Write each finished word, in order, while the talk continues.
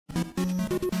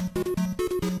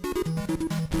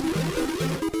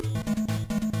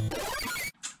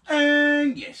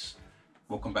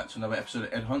welcome back to another episode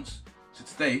of Ed Hunts. So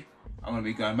today I'm going to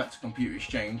be going back to Computer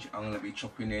Exchange. I'm going to be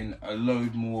chopping in a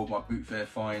load more of my boot fair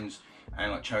finds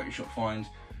and like charity shop finds.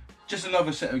 Just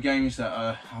another set of games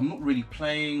that I'm not really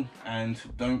playing and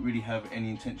don't really have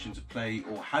any intention to play,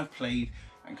 or have played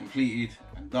and completed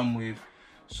and done with.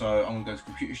 So I'm going to go to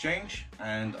Computer Exchange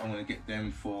and I'm going to get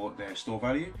them for their store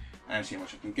value and see how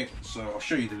much I can get. So I'll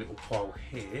show you the little pile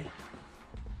here.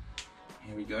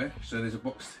 Here we go. So there's a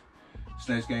boxed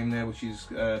SNES game there, which is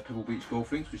Pebble Beach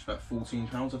Golf Links, which is about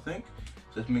 £14, I think.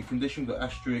 So it's mint condition. We've got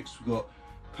Asterix, we've got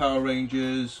Power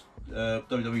Rangers,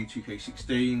 WWE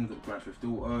 2K16, we've got Grand Theft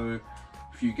Auto,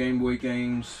 a few Game Boy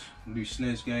games, new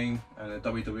SNES game, and a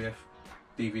WWF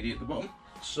DVD at the bottom.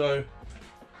 So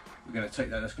we're going to take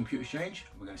that as Computer Exchange.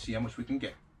 We're going to see how much we can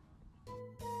get.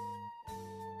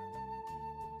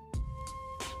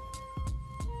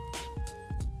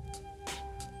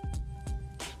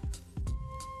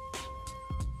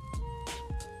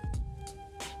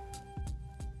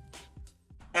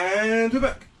 And we're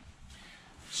back.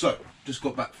 So, just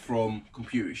got back from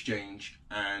Computer Exchange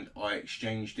and I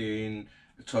exchanged in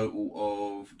a total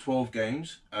of 12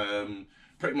 games.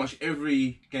 Pretty much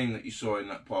every game that you saw in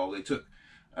that pile they took.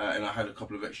 And I had a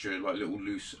couple of extra like little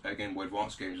loose Game Boy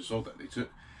Advance games as well that they took.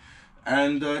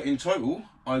 And in total,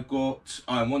 I got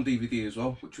one DVD as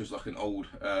well, which was like an old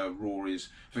Raw I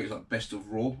think it's like Best of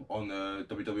Raw on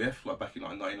WWF, like back in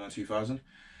like 1999-2000.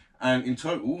 And in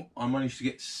total, I managed to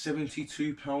get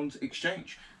 £72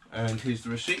 exchange. And here's the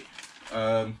receipt.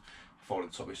 Fold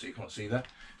at the top so you can't see that.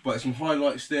 But there's some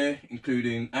highlights there,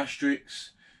 including Asterix.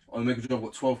 On the Mega Drive, I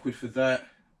got 12 quid for that.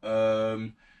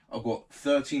 I've got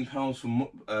 £13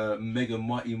 for Mega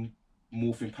Mighty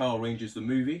Morphin Power Rangers the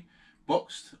movie,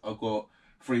 boxed. I've got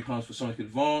 £3 for Sonic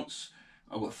Advance.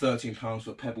 I've got £13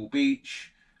 for Pebble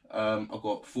Beach. I've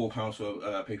got £4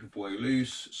 for Paperboy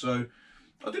Loose. So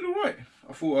I did all right.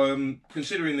 I thought,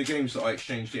 considering the games that I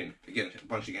exchanged in, again, a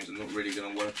bunch of games I'm not really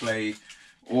going to want to play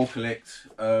or collect,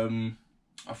 I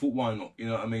thought, why not? You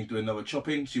know what I mean? Do another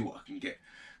chop-in, see what I can get.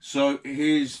 So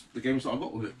here's the games that I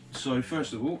got with it. So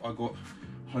first of all, I got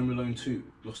Home Alone 2,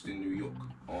 Lost in New York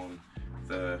on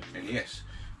the NES.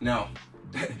 Now,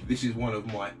 this is one of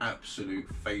my absolute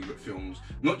favourite films.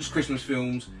 Not just Christmas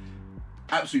films,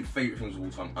 absolute favourite films of all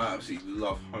time. I absolutely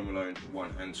love Home Alone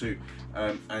 1 and 2.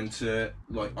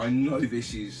 Like, I know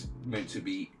this is meant to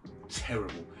be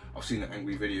terrible. I've seen an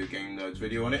Angry Video Game Nerds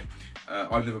video on it.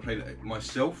 I've never played it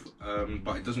myself,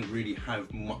 but it doesn't really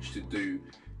have much to do,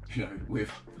 you know, with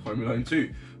Home Alone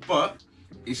 2. But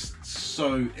it's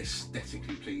so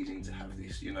aesthetically pleasing to have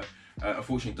this, you know.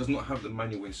 Unfortunately, it does not have the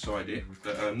manual inside it.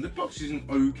 The box is in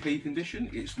okay condition.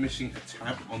 It's missing a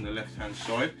tab on the left-hand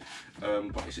side,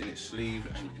 but it's in its sleeve,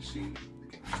 and you can see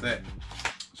the games there.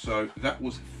 So that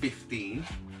was 15.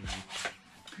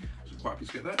 So quite happy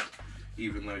to get that,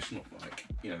 even though it's not like,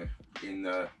 you know, in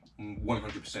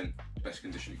 100% best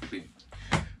condition it could be.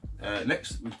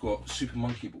 Next, we've got Super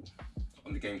Monkey Ball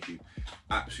on the GameCube.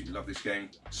 Absolutely love this game.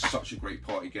 Such a great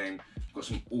party game. Got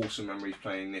some awesome memories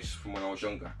playing this from when I was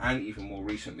younger, and even more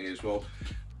recently as well.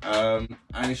 And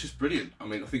it's just brilliant. I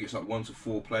mean, I think it's like 1 to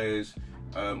 4 players,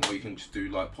 or you can just do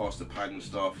like pass the pad and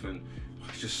stuff, and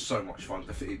it's just so much fun.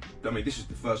 I mean, this is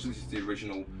the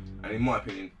original, and in my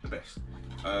opinion, the best.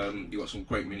 You've got some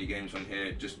great mini games on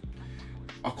here. Just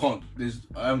I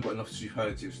haven't got enough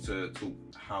superlatives to talk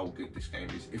how good this game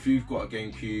is. If you've got a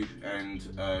GameCube and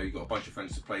you've got a bunch of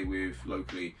friends to play with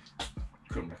locally,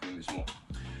 couldn't recommend this more.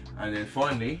 And then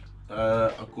finally,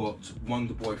 I've got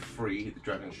Wonder Boy 3, The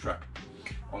Dragon's Trap,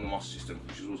 on the Master System,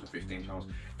 which is also £15.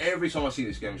 Every time I see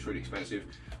this game, it's really expensive.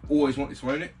 Always wanted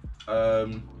to own it.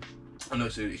 I know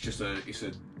it's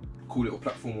a cool little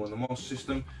platform on the Master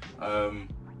System.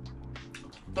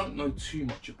 Don't know too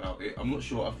much about it. I'm not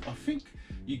sure. I think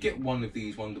you get one of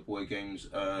these Wonder Boy games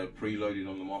preloaded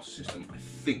on the Master System, I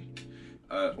think,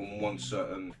 on one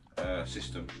certain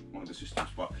system, one of the systems.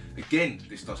 But again,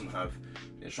 this doesn't have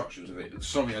instructions of it. It's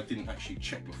something I didn't actually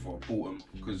check before I bought them,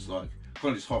 because like I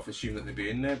kind of just half assumed that they'd be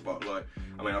in there. But like,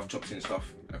 I mean, I've chopped in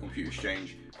stuff at Computer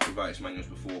Exchange without its manuals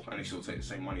before, and they still take the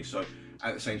same money. So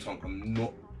at the same time, I'm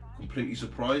not completely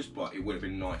surprised, but it would have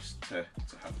been nice to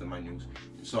have the manuals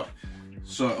inside.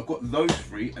 So I've got those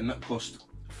 3, and that cost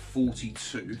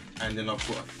 42, and then I've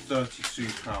got a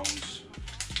 £32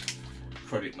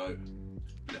 credit note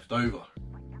left over.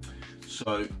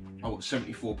 So I got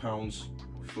 £74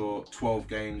 for 12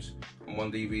 games and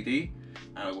 1 DVD,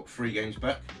 and I got 3 games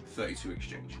back, 32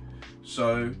 exchange.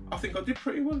 So I think I did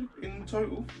pretty well in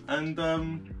total, and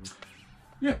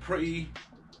yeah, pretty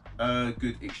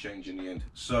good exchange in the end.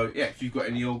 So yeah, if you've got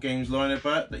any old games lying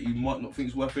about that you might not think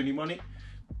is worth any money,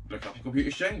 look up on Computer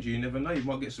Exchange. You never know, you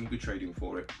might get some good trading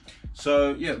for it.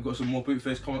 So yeah, we've got some more boot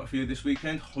fairs coming up for you this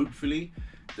weekend. Hopefully,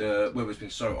 the weather's been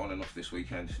so on and off this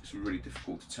weekend, it's really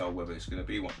difficult to tell whether it's going to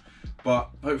be one. But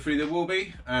hopefully there will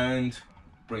be, and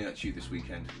bring that to you this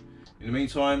weekend. In the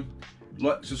meantime,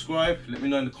 like, subscribe, let me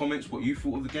know in the comments what you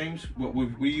thought of the games. What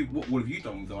have you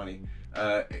done with the money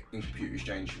in Computer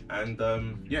Exchange? And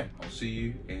yeah, I'll see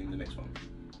you in the next one.